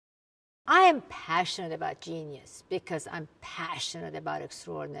I am passionate about genius because I'm passionate about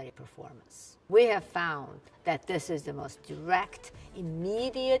extraordinary performance. We have found that this is the most direct,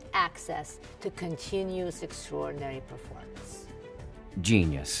 immediate access to continuous extraordinary performance.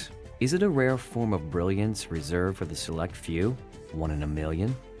 Genius. Is it a rare form of brilliance reserved for the select few? 1 in a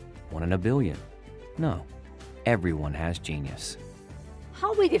million? 1 in a billion? No. Everyone has genius.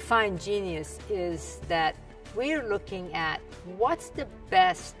 How we define genius is that we're looking at what's the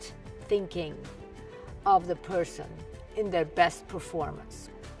best thinking of the person in their best performance.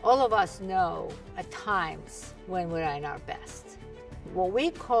 All of us know at times when we're at our best. What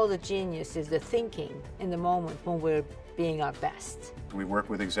we call the genius is the thinking in the moment when we're being our best. We work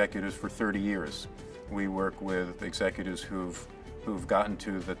with executives for 30 years. We work with executives who've gotten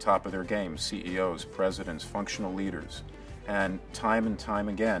to the top of their game, CEOs, presidents, functional leaders. And time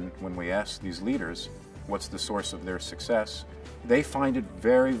again, when we ask these leaders what's the source of their success, they find it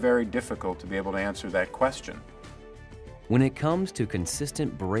very, very difficult to be able to answer that question. When it comes to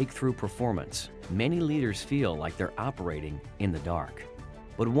consistent breakthrough performance, many leaders feel like they're operating in the dark.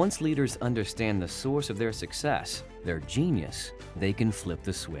 But once leaders understand the source of their success, their genius, they can flip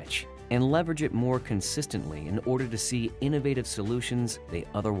the switch and leverage it more consistently in order to see innovative solutions they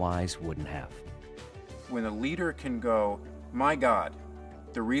otherwise wouldn't have. When a leader can go, my God,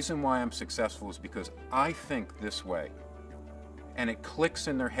 the reason why I'm successful is because I think this way, and it clicks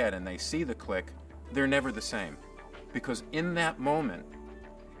in their head and they see the click, they're never the same. Because in that moment,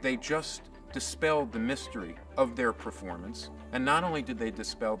 they just dispelled the mystery of their performance. And not only did they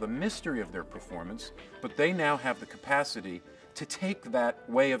dispel the mystery of their performance, but they now have the capacity to take that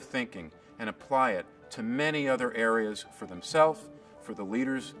way of thinking and apply it to many other areas for themselves, for the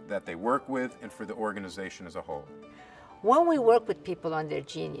leaders that they work with, and for the organization as a whole. When we work with people on their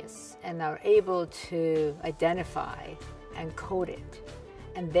genius and are able to identify and code it,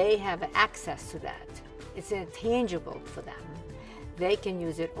 and they have access to that, it's intangible for them. They can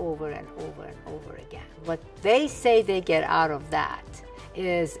use it over and over and over again. What they say they get out of that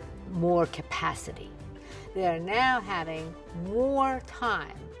is more capacity. They are now having more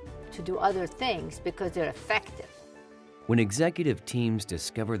time to do other things because they're effective. When executive teams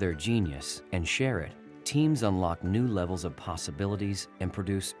discover their genius and share it, teams unlock new levels of possibilities and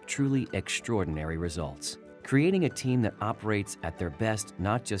produce truly extraordinary results. Creating a team that operates at their best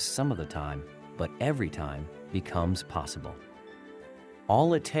not just some of the time, but every time becomes possible.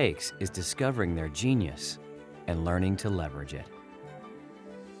 All it takes is discovering their genius and learning to leverage it.